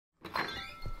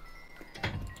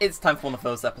It's time for one of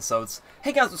those episodes.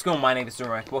 Hey guys, what's going on? My name is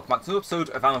Neremik. Welcome back to an episode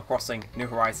of Animal Crossing New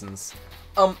Horizons.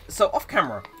 So off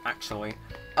camera, actually,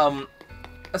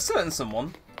 a certain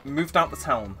someone moved out the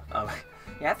town.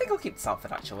 Yeah, I think I'll keep this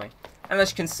outfit, actually. And as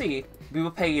you can see, we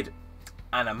were paid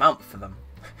an amount for them.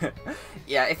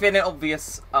 Yeah, if it ain't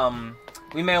obvious,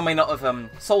 we may or may not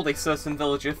have sold a certain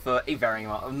villager for a varying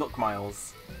amount of Nook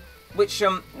Miles. Which,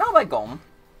 now they're gone,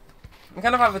 we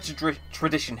kind of have a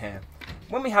tradition here.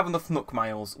 When we have enough Nook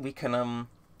Miles, we can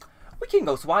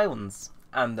go to islands,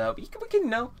 and we can, you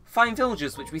know, find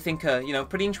villages which we think are, you know,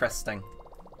 pretty interesting.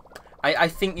 I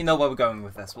think you know where we're going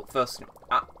with this, but first,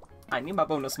 I need my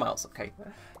bonus miles, okay?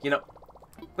 You know,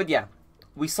 but yeah,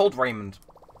 we sold Raymond.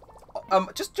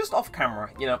 Just off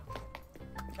camera, you know,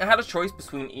 I had a choice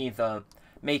between either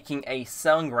making a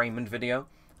selling Raymond video,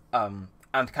 and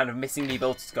kind of missing the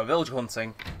ability to go villager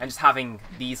hunting, and just having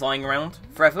these lying around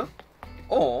forever.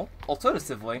 Or,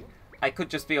 alternatively, I could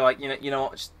just be like, you know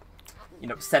what, just, you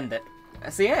know, send it.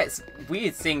 So yeah, it's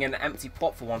weird seeing an empty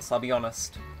plot for once, I'll be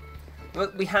honest.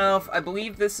 But we have, I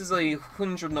believe this is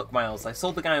 100 Nook Miles. I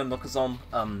sold the guy on Nookazon.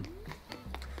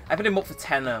 I put him up for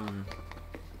 10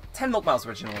 Nook Miles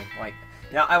originally. Like,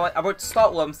 you know, I would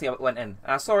start low and see how it went in.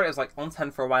 And I saw it as like on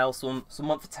 10 for a while, some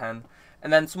went for 10,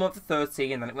 and then some went for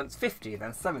 30, and then it went to 50,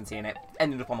 then 70, and it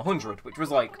ended up on 100, which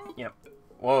was like, you know,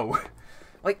 whoa.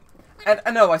 Like,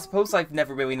 I know, I suppose I've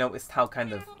never really noticed how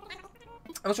kind of,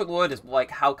 I'm not sure what the word is, but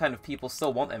like how kind of people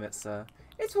still want him. It's one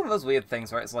of those weird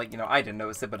things where it's like, you know, I didn't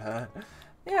notice it, but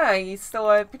yeah, he's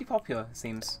still pretty popular, it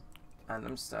seems. And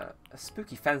I'm just, a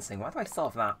spooky fencing, why do I still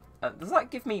have that? Does that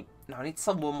give me, no, I need to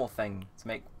sell one more thing to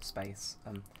make space.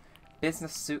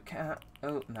 Business suit cat,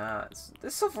 oh, nah,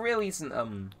 this stuff really isn't,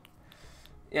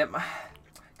 yeah,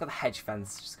 got the hedge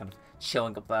fence just kind of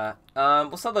chilling up there.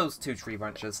 We'll sell those 2 tree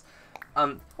branches.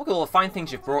 Look at all the fine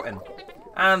things you've brought in.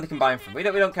 And they can buy them from. We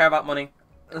don't care about money.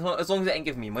 As long as it ain't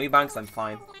giving me money banks, I'm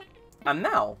fine. And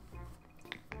now,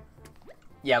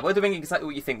 yeah, we're doing exactly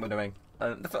what you think we're doing.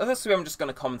 The first 2 I'm just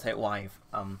going to commentate live.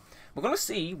 We're going to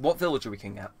see what villager we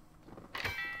can get.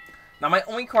 Now, my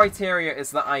only criteria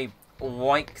is that I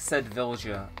like said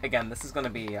villager. Again, this is going to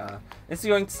be, this is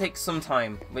going to take some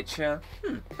time, which,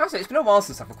 actually, it's been a while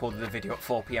since I've recorded a video at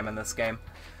 4 PM in this game.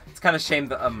 It's kind of a shame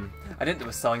that, I didn't do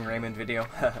a selling Raymond video.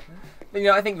 But, you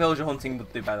know, I think villager hunting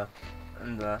would do better.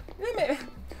 And,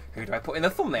 who do I put in the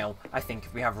thumbnail? I think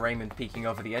if we have Raymond peeking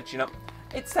over the edge, you know,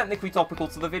 it's technically topical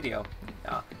to the video.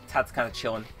 Tad's kind of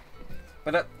chilling.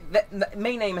 But, the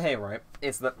main aim here, right,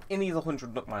 is that in these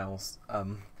 100 Nook Miles,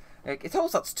 it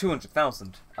tells that's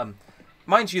 200,000.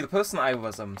 Mind you, the person I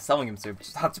was selling him to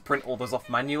just had to print all those off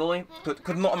manually.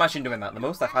 Could not imagine doing that. The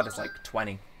most I've had is like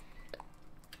 20.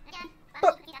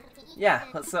 But yeah,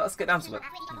 let's get down to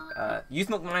it. Use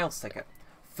Nook Miles ticket.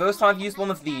 First time I've used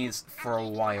one of these for a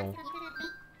while.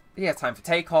 Yeah, time for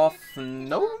takeoff.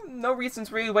 No reason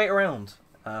to really wait around.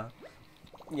 Yeah,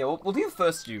 we'll do the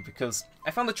first few because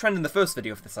I found a trend in the first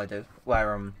video of this I did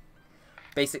where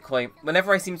basically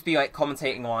whenever I seem to be like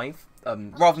commentating live,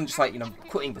 rather than just like, you know,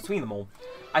 cutting between them all,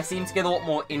 I seem to get a lot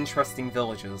more interesting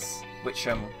villagers, which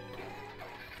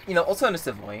you know,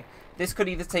 alternatively, this could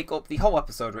either take up the whole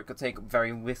episode or it could take up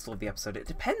very little of the episode. It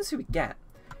depends who we get.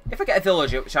 If I get a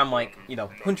villager, which I'm like, you know,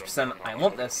 100% I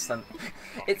want this, then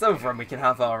it's over and we can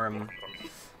have our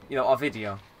you know, our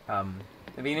video.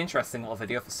 It'll be an interesting little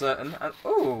video for certain. And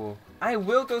ooh, I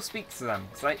will go speak to them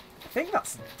because I think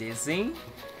that's Dizzy.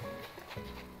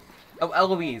 Oh,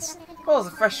 Eloise. Well,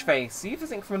 there's a fresh face. Are you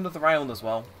visiting from another island as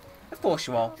well? Of course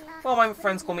you are. Well, my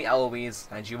friends call me Eloise,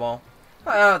 and you are.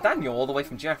 Daniel, all the way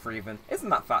from Jeffrey even. Isn't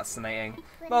that fascinating?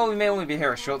 Well, we may only be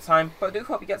here a short time, but I do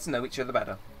hope you get to know each other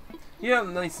better. You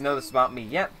don't need to know this about me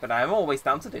yet, but I am always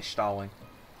down to dish, darling.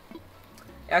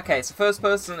 Okay, so first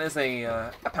person is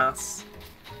a pass.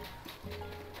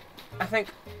 I think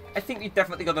we've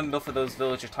definitely got enough of those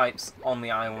villager types on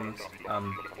the island.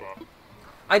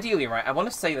 Ideally, right, I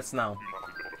want to say this now.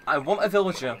 I want a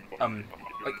villager,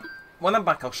 like, when I'm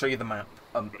back I'll show you the map.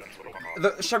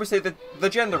 Shall we say the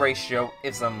gender ratio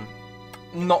is,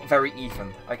 not very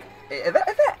even. Like, are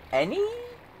there any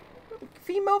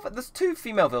female? There's 2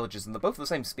 female villagers and they're both the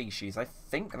same species, I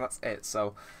think, and that's it,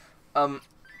 so,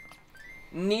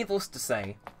 needless to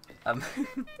say,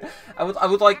 I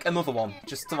would like another one,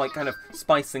 just to, like, kind of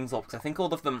spice things up, because I think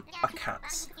all of them are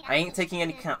cats. I ain't taking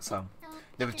any cats home.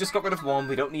 No, we've just got rid of one,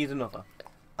 we don't need another.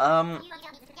 To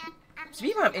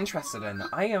be I'm interested in,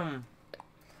 I,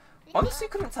 honestly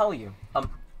couldn't tell you.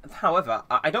 However,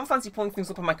 I don't fancy pulling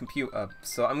things up on my computer,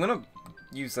 so I'm gonna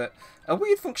use a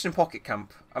weird function in Pocket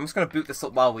Camp. I'm just gonna boot this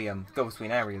up while we, go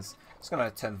between areas. Just gonna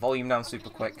turn volume down super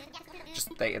quick. just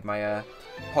updated my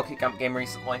Pocket Camp game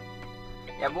recently.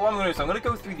 Yeah, but what I'm going to do is I'm going to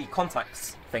go through the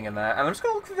contacts thing in there, and I'm just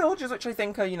going to look for villages which I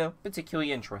think are, you know,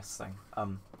 particularly interesting.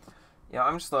 Yeah,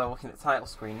 I'm just looking at the title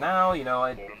screen now. You know,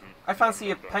 I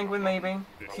fancy a penguin maybe.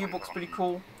 Cube looks pretty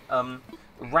cool.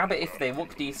 Rabbit if they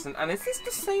look decent. And is this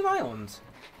the same island?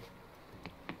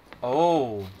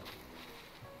 Oh.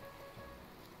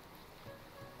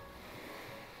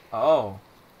 Oh.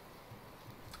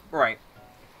 Right.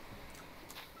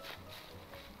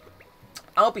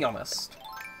 I'll be honest.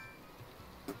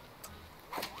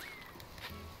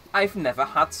 I've never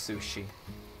had sushi.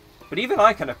 But even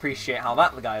I can appreciate how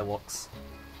that guy looks.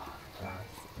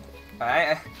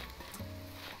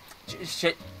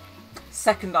 Shit.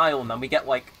 Second island, and we get,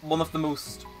 like, one of the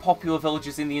most popular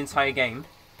villages in the entire game.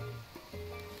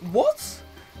 What?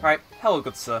 Right, hello,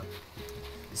 good sir.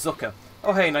 Zucker.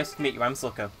 Oh, hey, nice to meet you, I'm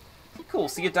Zucker. Cool,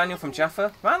 so you're Daniel from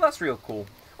Jaffa? Man, that's real cool.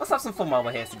 Let's have some fun while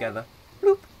we're here together.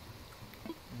 Bloop.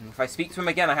 If I speak to him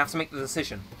again, I have to make the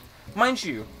decision. Mind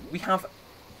you, we have...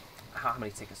 How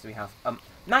many tickets do we have?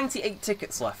 98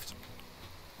 tickets left.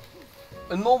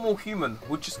 A normal human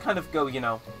would just kind of go, you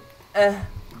know,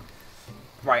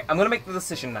 Right, I'm going to make the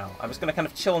decision now. I'm just going to kind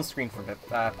of chill on screen for a bit.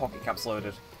 Pocket Camp's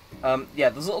loaded. Yeah,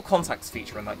 there's a little contacts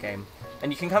feature in that game.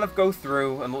 And you can kind of go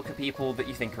through and look at people that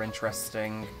you think are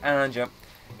interesting. And, yeah,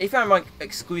 if I'm, like,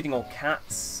 excluding all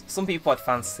cats, some people I'd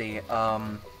fancy,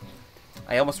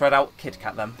 I almost read out Kid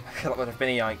Cat then. That would have been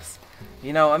a yikes.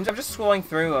 You know, I'm just scrolling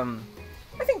through,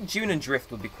 I think June and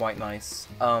Drift would be quite nice.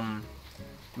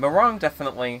 Morang,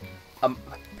 definitely.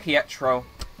 Pietro.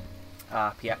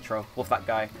 Pietro. Love that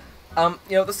guy. You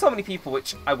know, there's so many people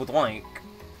which I would like.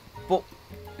 But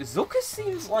Zucker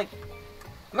seems like...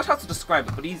 I'm not sure how to describe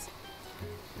it, but he's...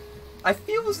 I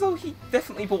feel as though he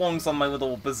definitely belongs on my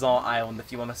little bizarre island,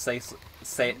 if you want to say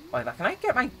it like that. Can I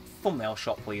get my thumbnail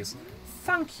shot, please?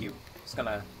 Thank you. Just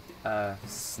gonna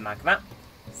snag that.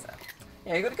 So,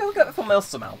 yeah, you gotta go get the thumbnail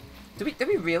somehow. Do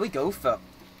we really go for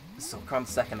Zucker on the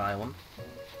second island?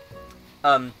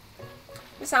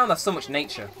 This island has so much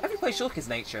nature. Every place you look is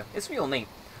nature. It's real neat.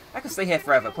 I could stay here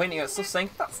forever, pointing at stuff saying,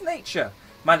 that's nature.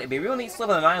 Man, it'd be real neat to live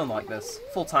on an island like this.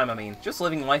 Full time, I mean. Just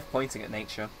living life pointing at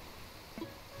nature.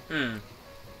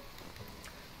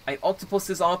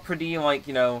 Octopuses are pretty, like,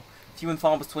 you know, few and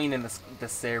far between in this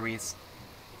series.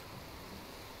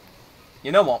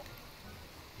 You know what?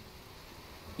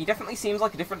 He definitely seems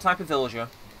like a different type of villager.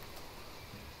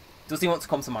 Does he want to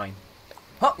come to mine?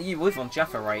 Huh, you live on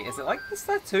Jaffa, right? Is it like this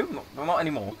there too? No, not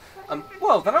anymore.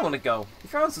 Well, then I want to go.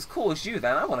 If your aunt's as cool as you,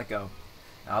 then I want to go.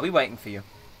 I'll be waiting for you.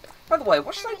 By the way,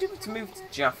 what should I do to move to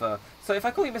Jaffa? So if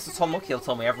I call you Mr. Tom Nook, he'll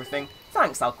tell me everything.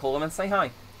 Thanks, I'll call him and say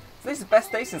hi. Today's the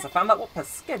best day since I found out what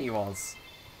Peschetti was.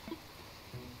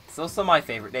 It's also my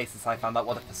favourite day since I found out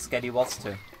what a Peschetti was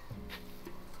too.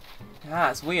 Yeah,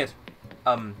 it's weird.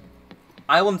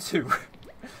 Island 2.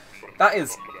 That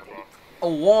is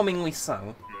alarmingly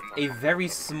so. A very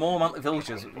small amount of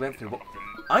villagers we went through. But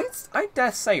I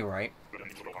dare say, right,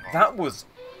 that was,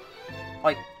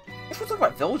 like, if we're talking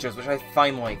about villagers, which I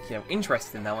find, like, you know,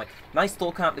 interesting, they're, like, nice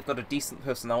little cat, they've got a decent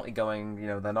personality going, you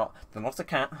know, they're not a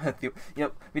cat. You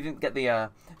know, we didn't get the,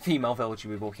 female villager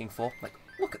we were looking for. Like,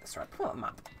 look at this, right, put on the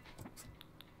map.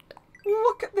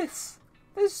 Look at this!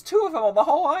 There's 2 of them on the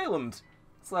whole island!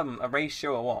 It's a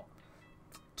ratio of what?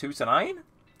 2 to 9?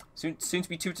 Soon to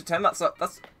be 2 to 10, that's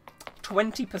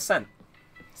 20%.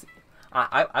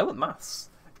 I want maths,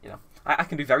 you know. I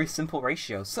can do very simple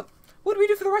ratios. So, what do we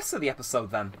do for the rest of the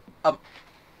episode then?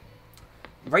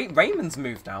 Raymond's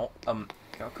moved out.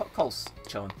 Cole's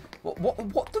chilling. What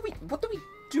do we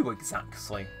do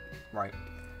exactly? Right.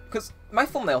 Because my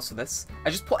thumbnails for this, I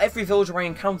just put every villager I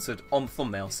encountered on the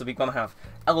thumbnail. So we're gonna have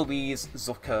Eloise,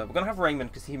 Zucker. We're gonna have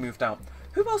Raymond because he moved out.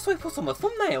 Who else do I put on the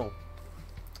thumbnail?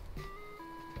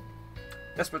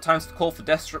 Desperate times to call for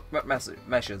desperate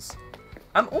measures.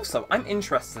 Also, I'm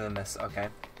interested in this, okay?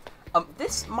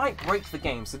 This might break the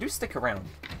game, so do stick around.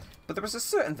 But there is a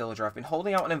certain villager I've been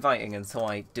holding out and inviting until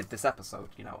I did this episode.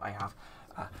 You know, I have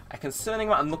a concerning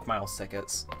amount of Nook Miles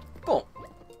tickets. But,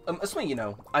 as well, you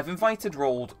know, I've invited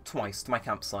Rold twice to my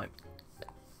campsite.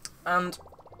 And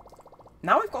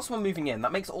now I've got someone moving in,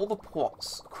 that makes all the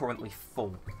plots currently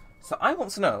full. So I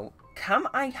want to know, can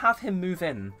I have him move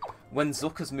in when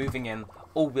Zucker's moving in,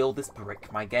 or will this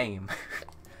brick my game?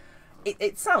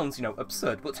 It sounds, you know,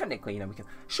 absurd, but technically, you know, we can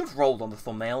shove Rold on the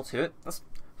thumbnail to it. That's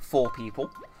 4 people.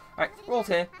 Alright, Rold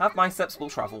here, have my steps will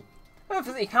travel.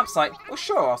 Visit your campsite. Well,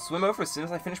 sure, I'll swim over as soon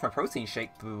as I finish my protein shake,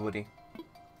 buddy.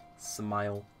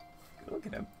 Smile. Look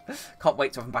at him. Can't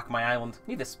wait to have him back on my island.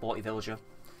 Need this sporty villager.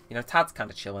 You know, Tad's kind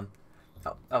of chilling.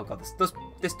 Oh god,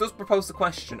 this does propose the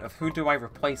question of who do I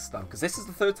replace though? Because this is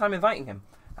the third time inviting him.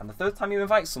 And the third time you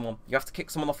invite someone, you have to kick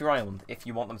someone off your island if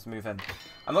you want them to move in.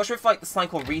 I'm not sure if like the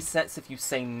cycle resets if you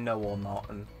say no or not,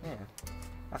 and yeah.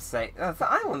 I have to say,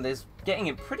 the island is getting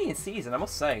it pretty in season, I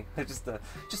must say. I just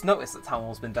noticed that Town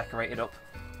Hall's been decorated up.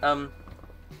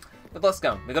 But let's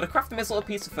go. We've got to craft this little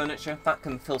piece of furniture. That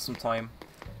can fill some time.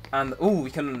 And, ooh, we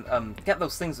can get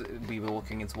those things that we were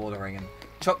looking into ordering and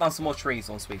chop down some more trees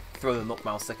once we throw the Nook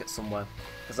Mouse ticket somewhere.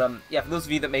 Because, yeah, for those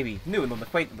of you that may be new and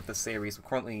unacquainted with this series, we're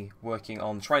currently working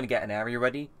on trying to get an area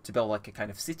ready to build, like, a kind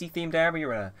of city-themed area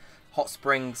and a hot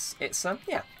springs. It's,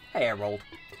 yeah, hey, I rolled.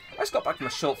 I just got back from a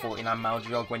short 49-mile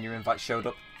jog when your invite showed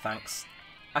up. Thanks.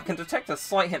 I can detect a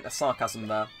slight hint of sarcasm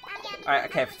there. Alright,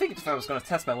 okay, I figured if I was going to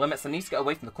test my limits, I need to get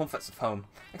away from the comforts of home.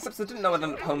 Except I didn't know I'd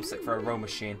end up homesick for a rowing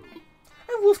machine.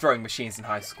 I loved rowing machines in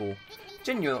high school.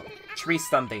 Genuine tree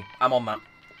standy. I'm on that.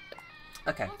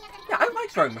 Okay. Yeah, I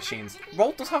liked rowing machines.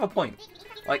 Roll does have a point.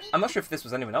 Like, I'm not sure if this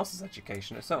was anyone else's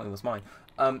education. It certainly was mine.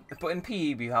 But in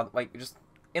PE, we had, like, just...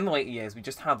 In the later years, we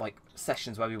just had, like,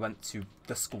 sessions where we went to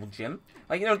the school gym.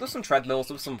 Like, you know, there was some treadmills,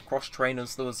 there was some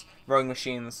cross-trainers, there was rowing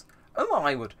machines. And well,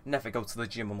 I would never go to the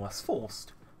gym unless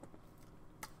forced.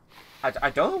 I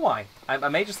don't know why. I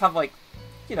may just have, like,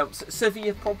 you know,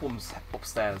 severe problems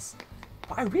upstairs.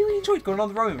 But I really enjoyed going on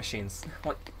the rowing machines.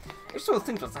 Like, it's one of those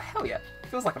things where it's like, hell yeah. It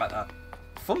feels like a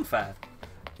fun fair.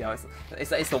 You know,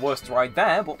 it's the worst ride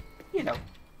there, but, you know,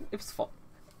 it was fun.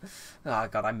 Oh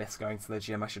god, I miss going to the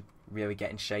gym. I should really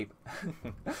get in shape.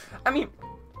 I mean,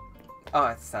 oh,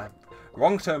 it's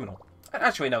wrong terminal.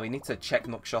 Actually, no, we need to check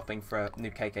Nook Shopping for a new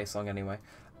KK song anyway.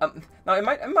 Now,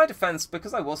 in my defense,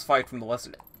 because I was fired from the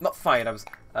list, not fired, I was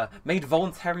made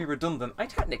voluntarily redundant, I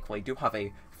technically do have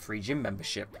a free gym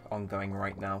membership ongoing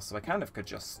right now, so I kind of could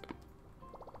just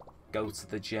go to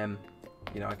the gym.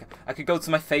 You know, I could go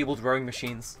to my fabled rowing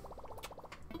machines.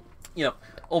 You know,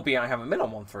 albeit I haven't been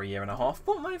on one for a year and a half,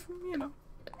 but you know.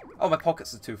 Oh, my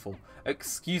pockets are too full.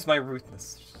 Excuse my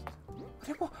rudeness.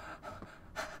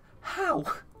 How?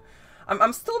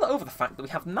 I'm still not over the fact that we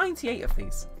have 98 of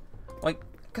these. Like,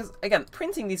 because, again,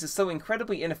 printing these is so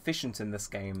incredibly inefficient in this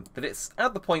game that it's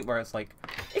at the point where it's like,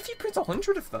 if you print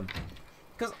 100 of them...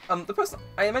 Because the person...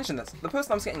 I mentioned this. The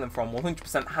person I was getting them from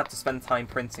 100% had to spend time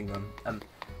printing them, and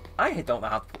I don't know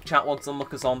how to put chat logs and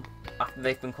lookers on after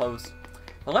they've been closed.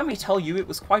 But let me tell you, it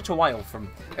was quite a while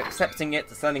from accepting it,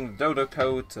 to sending the dodo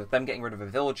code, to them getting rid of a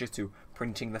villager, to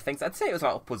printing the things. I'd say it was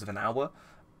about upwards of an hour.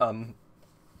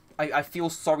 I feel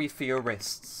sorry for your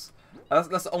wrists.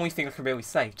 That's the only thing I can really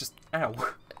say. Just, ow.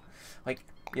 Like,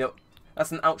 you know,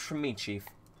 that's an ouch from me, Chief.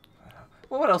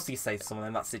 Well, what else do you say to someone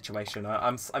in that situation?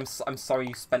 I'm sorry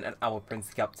you spent an hour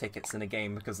printing out tickets in a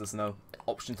game because there's no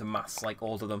option to mass, like,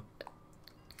 order them.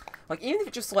 Like, even if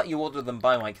it just let you order them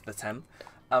by, like, the 10,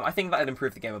 I think that'd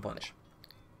improve the game a bunch.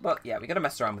 But, yeah, we gotta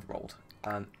mess around with Rolled.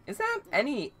 Is there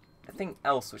anything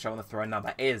else which I want to throw in now?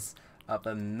 That is...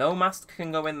 the no mask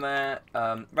can go in there.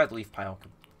 Red leaf pile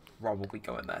could probably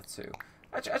go in there too.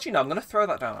 Actually, no, I'm going to throw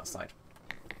that down outside.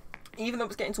 Even though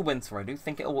it's getting to winter, I do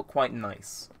think it'll look quite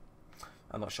nice.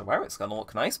 I'm not sure where it's going to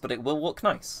look nice, but it will look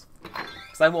nice.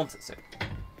 Because I want it to.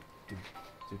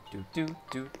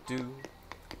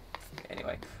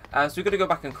 Anyway, so we've got to go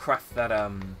back and craft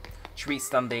that tree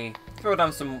standy, throw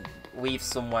down some leaves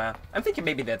somewhere. I'm thinking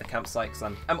maybe near the campsite, because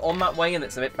I'm on that way and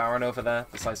it's a bit barren over there,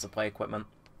 besides the play equipment.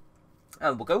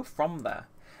 And we'll go from there.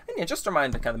 And yeah, just a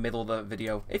reminder, kind of middle of the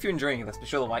video, if you're enjoying this, be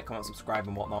sure to like, comment, subscribe,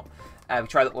 and whatnot. We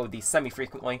try to upload these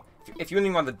semi-frequently. If you're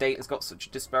wondering why the date has got such a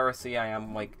disparity, I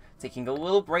am, like, taking a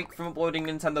little break from uploading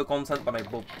Nintendo content, but I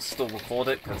will still record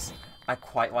it, because I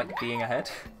quite like being ahead.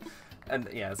 And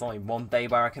yeah, there's only one day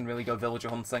where I can really go villager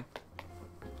hunting.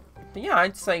 But yeah,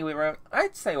 I'd say we're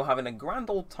having a grand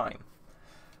old time.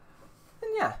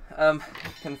 And yeah,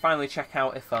 can finally check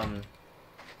out if,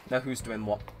 know who's doing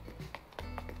what.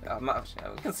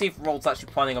 We can see if Roll's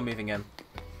actually planning on moving in.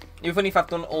 Even if I've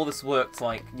done all this work to,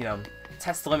 like, you know,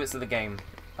 test the limits of the game,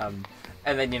 and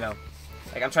then, you know,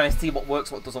 like, I'm trying to see what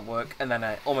works, what doesn't work, and then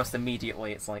almost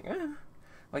immediately it's like,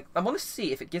 like, I want to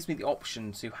see if it gives me the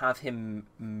option to have him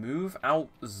move out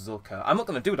Zucker. I'm not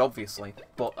going to do it, obviously,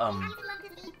 but,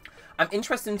 I'm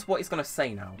interested into what he's going to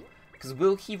say now, because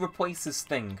will he replace his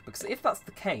thing? Because if that's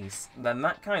the case, then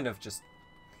that kind of just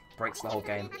breaks the whole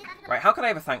game. Right, how can I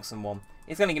ever thank someone?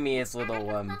 He's going to give me his little,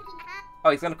 oh,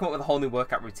 he's going to come up with a whole new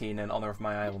workout routine in honour of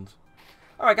my island.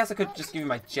 Oh, I guess I could just give you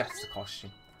my jester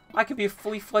costume. I could be a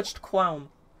fully fledged clown.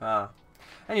 Ah.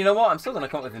 And you know what? I'm still going to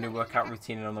come up with a new workout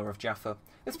routine in honour of Jaffa.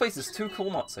 This place is too cool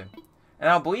not to. And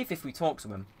I believe if we talk to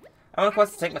him, I'm on a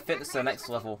quest to take my fitness to the next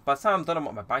level. By the time I'm done, I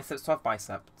want my biceps to have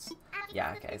biceps.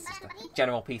 Yeah, okay, it's just a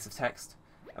general piece of text.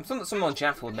 I'm certain that someone on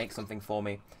Jaffa would make something for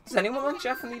me. Does anyone on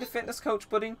Jaffa need a fitness coach,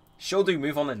 buddy? Sure do,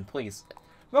 move on in, please.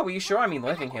 Well, were you sure? I mean,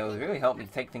 living here would really help me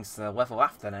take things to the level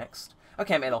after next.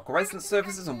 Okay, I'm in local resident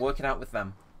services and work it out with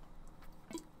them.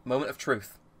 Moment of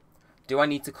truth. Do I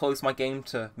need to close my game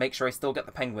to make sure I still get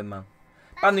the penguin, man?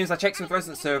 Bad news, I checked with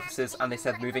resident services and they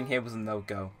said moving here was a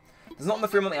no-go. There's not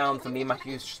enough room on the island for me and my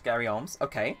huge scary arms.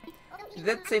 Okay. They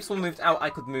did say if someone moved out, I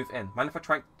could move in. Mind if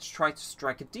I try to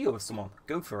strike a deal with someone?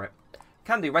 Go for it.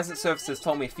 Can do. Resident services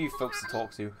told me a few folks to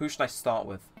talk to. Who should I start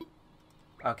with?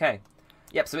 Okay.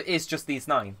 Yep, so it is just these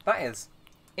 9. That is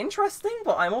interesting,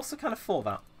 but I'm also kind of for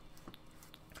that.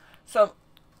 So,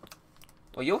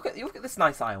 well, you look at this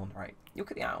nice island, right? You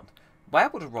look at the island. Where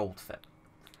would a rolled fit?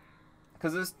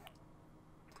 Because there's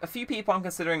a few people I'm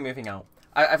considering moving out.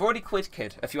 I've already quit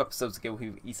Kid a few episodes ago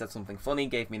who he said something funny,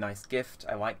 gave me a nice gift.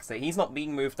 I like to say he's not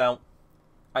being moved out.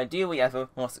 Ideally ever,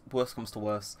 unless worse comes to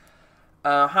worse.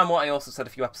 Hamlet, I also said a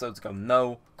few episodes ago,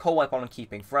 no. Cole I plan on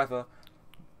keeping forever.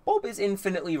 Bob is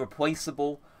infinitely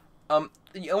replaceable.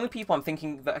 The only people I'm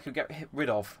thinking that I could get rid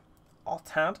of are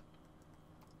Tad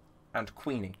and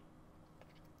Queenie.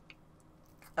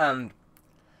 And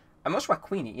I'm not sure where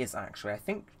Queenie is, actually. I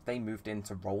think they moved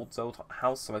into Rold's old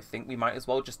house, so I think we might as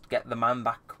well just get the man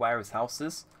back where his house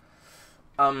is.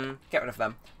 Get rid of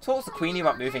them. Talk to Queenie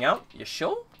about moving out. You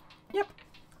sure? Yep.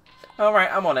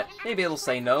 Alright, I'm on it. Maybe it'll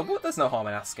say no, but there's no harm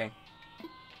in asking.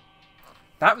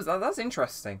 That's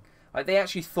interesting. Like, they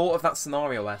actually thought of that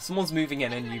scenario where someone's moving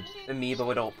in and you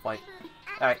amiibo it up. Like,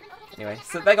 alright. Anyway,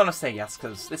 so they're gonna say yes,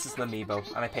 because this is an amiibo,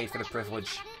 and I paid for the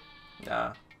privilege.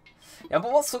 Yeah,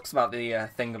 but what sucks about the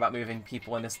thing about moving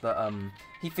people in is that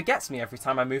he forgets me every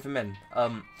time I move him in.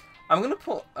 I'm gonna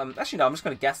put actually no, I'm just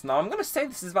gonna guess now. I'm gonna say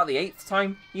this is about the 8th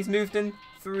time he's moved in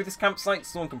through this campsite.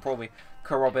 Someone can probably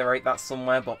corroborate that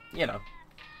somewhere, but you know,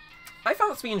 I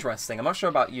found it to be interesting. I'm not sure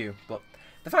about you, but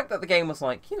the fact that the game was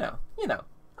like, you know,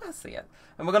 I see it,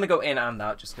 and we're gonna go in and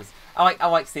out just because I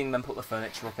like seeing them put the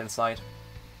furniture up inside,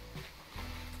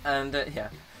 and yeah.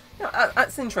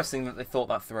 That's interesting that they thought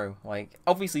that through. Like,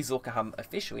 obviously Zulka hadn't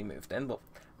officially moved in, but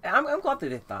I'm glad they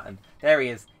did that. And there he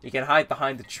is. He can hide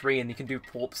behind the tree and he can do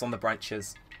pull-ups on the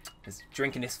branches. He's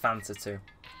drinking his Fanta too.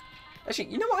 Actually,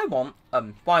 you know what I want?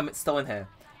 While I'm still in here?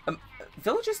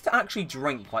 Villagers to actually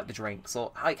drink, like, the drinks,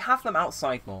 or, like, have them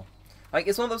outside more. Like,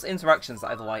 it's one of those interactions that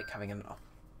I like having in... Oh,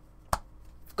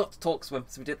 forgot to talk to him,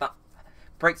 so we did that.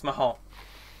 Breaks my heart.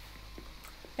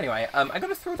 Anyway, I'm going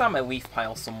to throw down my leaf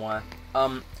pile somewhere.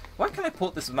 Where can I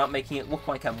put this without making it look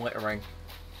like I'm littering?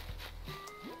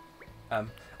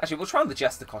 Actually, we'll try on the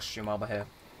Jester costume while we're here.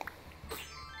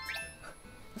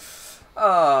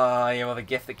 Ah, you know, the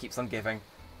gift that keeps on giving.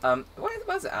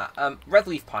 Where's it at? Red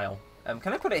leaf pile.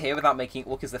 Can I put it here without making it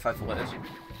look as if I've littered?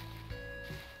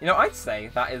 You know, I'd say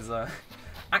that is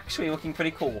actually looking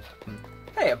pretty cool.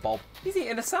 Hey, Bob. He's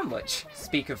eating a sandwich.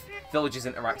 Speak of villagers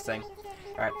interacting.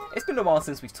 Alright, it's been a while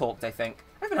since we've talked, I think.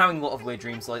 I've been having a lot of weird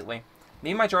dreams lately. Me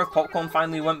and my jar of popcorn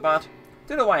finally went bad.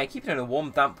 Don't know why, I keep it in a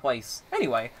warm, damp place.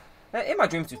 Anyway, in my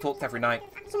dreams we talked every night.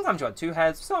 Sometimes you had 2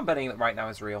 heads, so I'm betting that right now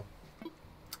is real.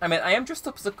 I mean, I am dressed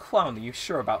up as a clown, are you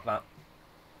sure about that?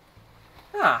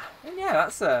 Ah, and yeah,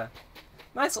 that's a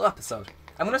nice little episode.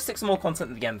 I'm going to stick some more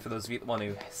content at the end for those of you that want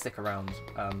to stick around.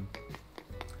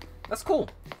 That's cool.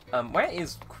 Where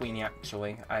is Queenie,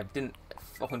 actually? I didn't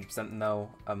 100%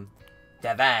 know.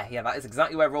 They're there. Yeah, that is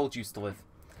exactly where Rold used to live.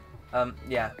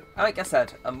 Yeah, like I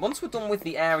said, once we're done with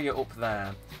the area up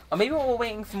there, or maybe we're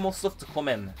waiting for more stuff to come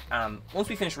in, and once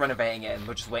we finish renovating it and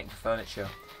we're just waiting for furniture,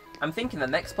 I'm thinking the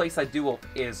next place I do up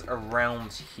is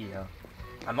around here.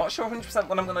 I'm not sure 100%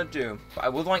 what I'm going to do, but I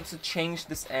would like to change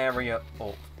this area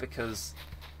up, because,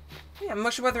 yeah, I'm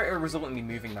not sure whether it will result in me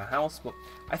moving the house, but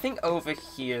I think over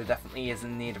here definitely is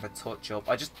in need of a touch-up.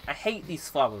 I hate these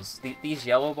flowers, these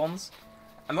yellow ones.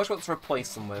 I'm not sure what to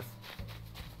replace them with,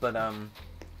 but,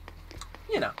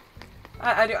 you know,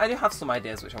 I do have some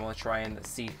ideas which I want to try and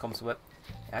see come to it.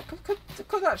 Yeah, I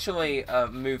could actually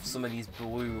move some of these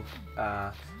blue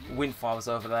windflowers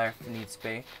over there if it needs to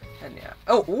be. And yeah.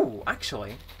 Oh, ooh,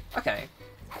 actually, okay.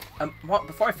 What?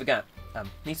 Before I forget,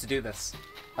 need to do this.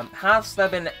 Has there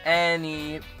been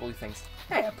any blue things?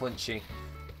 Hey, a Punchy.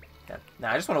 Yeah.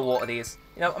 Nah, I just want to water these.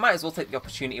 You know, I might as well take the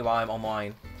opportunity while I'm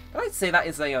online. But I'd say that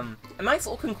is a nice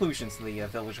little conclusion to the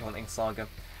villager hunting saga.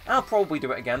 I'll probably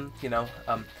do it again, you know.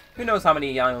 Who knows how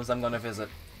many islands I'm going to visit.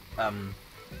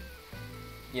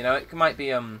 You know, it might be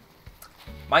 10,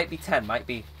 might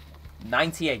be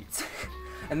 98.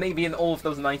 And maybe in all of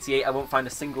those 98 I won't find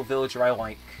a single villager I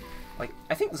like. like,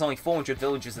 I think there's only 400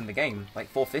 villagers in the game, like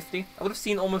 450. I would have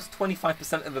seen almost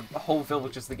 25% of the whole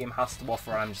villages the game has to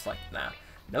offer, and I'm just like, nah,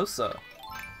 no sir.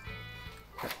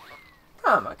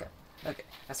 Okay. Okay.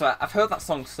 So I've heard that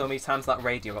song so many times on that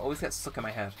radio, it always gets stuck in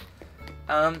my head.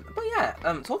 But yeah,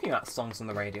 talking about songs on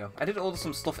the radio, I did order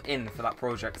some stuff in for that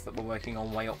project that we're working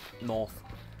on way up north.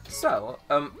 So,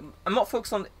 I'm not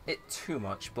focused on it too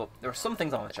much, but there are some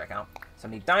things I want to check out. So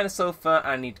I need Dinosofa and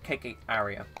I need KK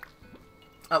Area.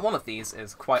 One of these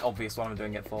is quite obvious what I'm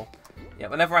doing it for. Yeah,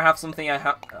 whenever I have something I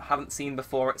haven't seen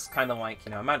before, it's kind of like,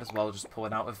 you know, I might as well just pull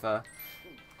it out of the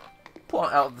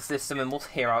system and we'll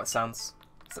hear how it sounds.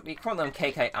 So we're currently on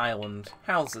KK Island.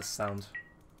 How's this sound?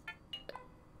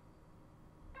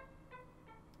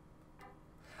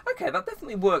 Okay, that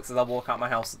definitely works as I walk out my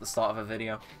house at the start of a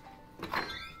video.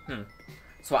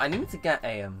 So I need to get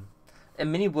a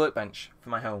mini workbench for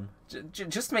my home,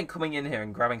 just to make coming in here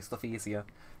and grabbing stuff easier.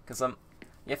 Because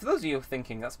yeah, for those of you who are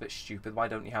thinking that's a bit stupid, why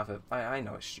don't you have it? I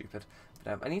know it's stupid,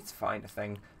 but I need to find a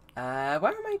thing. Where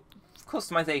are my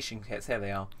customization kits? Here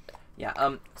they are.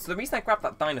 Yeah. So the reason I grabbed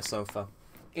that Dinosofa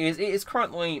is it is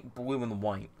currently blue and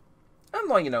white. And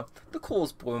well, you know, the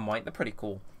colours blue and white, they're pretty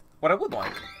cool. What I would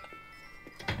like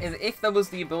is if there was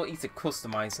the ability to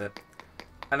customize it.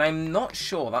 And I'm not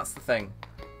sure that's the thing.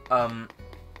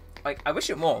 Like, I wish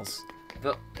it was,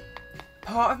 but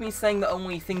part of me is saying that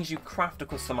only things you craft are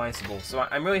customizable, so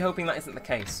I'm really hoping that isn't the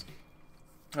case.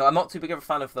 I'm not too big of a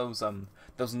fan of those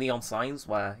neon signs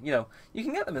where, you know, you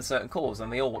can get them in certain colours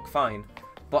and they all look fine.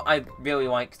 But I'd really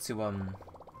like to,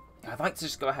 I'd like to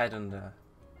just go ahead and,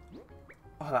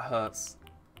 oh, that hurts.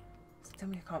 Tell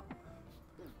me I can't...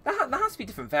 There has to be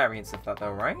different variants of that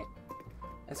though, right?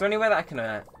 Is there any way that I can,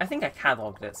 I think I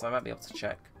cataloged it, so I might be able to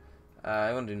check.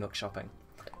 I want to do Nook shopping.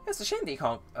 Yeah, it's a shame that you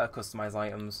can't customize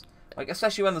items. Like,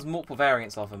 especially when there's multiple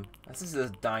variants of them. This is a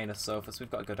Dinosofa, so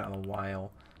we've got to go down a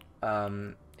while.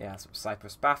 Yeah, so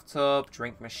Cypress bathtub,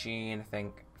 drink machine, I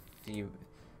think,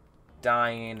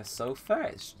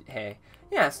 Dinosofa, it's here.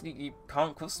 Yeah, so you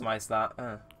can't customize that.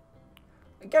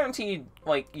 I guarantee,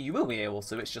 like, you will be able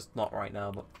to, it's just not right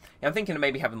now, but... Yeah, I'm thinking of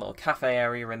maybe having a little cafe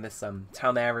area in this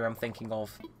town area I'm thinking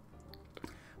of.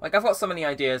 Like, I've got so many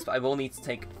ideas, but I will need to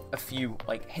take a few,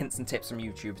 like, hints and tips from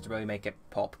YouTube to really make it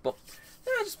pop. But,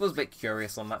 yeah, I just was a bit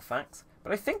curious on that fact.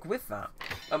 But I think with that,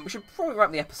 we should probably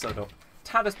wrap the episode up.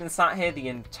 Tad has been sat here the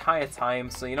entire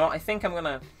time, so, you know what, I think I'm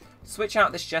gonna switch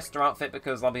out this Jester outfit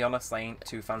because, I'll be honest, I ain't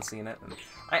too fancying it. And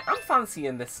I am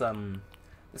fancying this,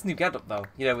 this new getup though,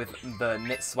 you know, with the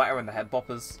knit sweater and the head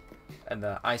boppers and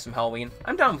the eyes from Halloween.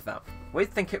 I'm down with that. We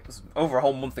think it was over a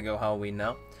whole month ago Halloween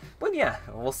now. But yeah,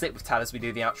 we'll sit with Tad as we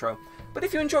do the outro. But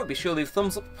if you enjoyed, be sure to leave a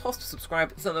thumbs up, pause to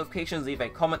subscribe, set notifications, leave a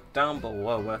comment down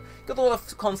below. Got a lot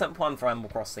of content planned for Animal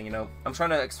Crossing, you know. I'm trying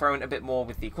to experiment a bit more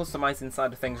with the customizing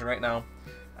side of things right now.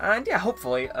 And yeah,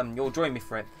 hopefully you'll join me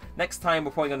for it. Next time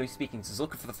we're probably going to be speaking to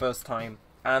Zuka for the first time.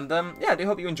 And yeah, I do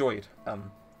hope you enjoyed.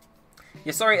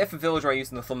 Yeah, sorry if the villager I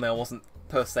used in the thumbnail wasn't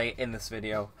per se in this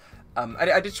video.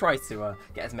 I did try to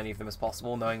get as many of them as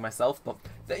possible, knowing myself, but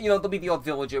you know, there'll be the odd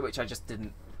villager which I just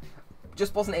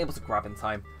wasn't able to grab in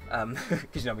time.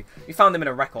 Because you know, we found them in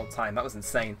a record time. That was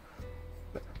insane.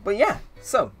 But yeah,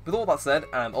 so with all that said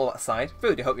and all that aside,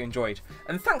 really do hope you enjoyed,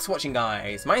 and thanks for watching,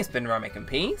 guys. My name's been Neremik, and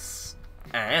peace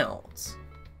out.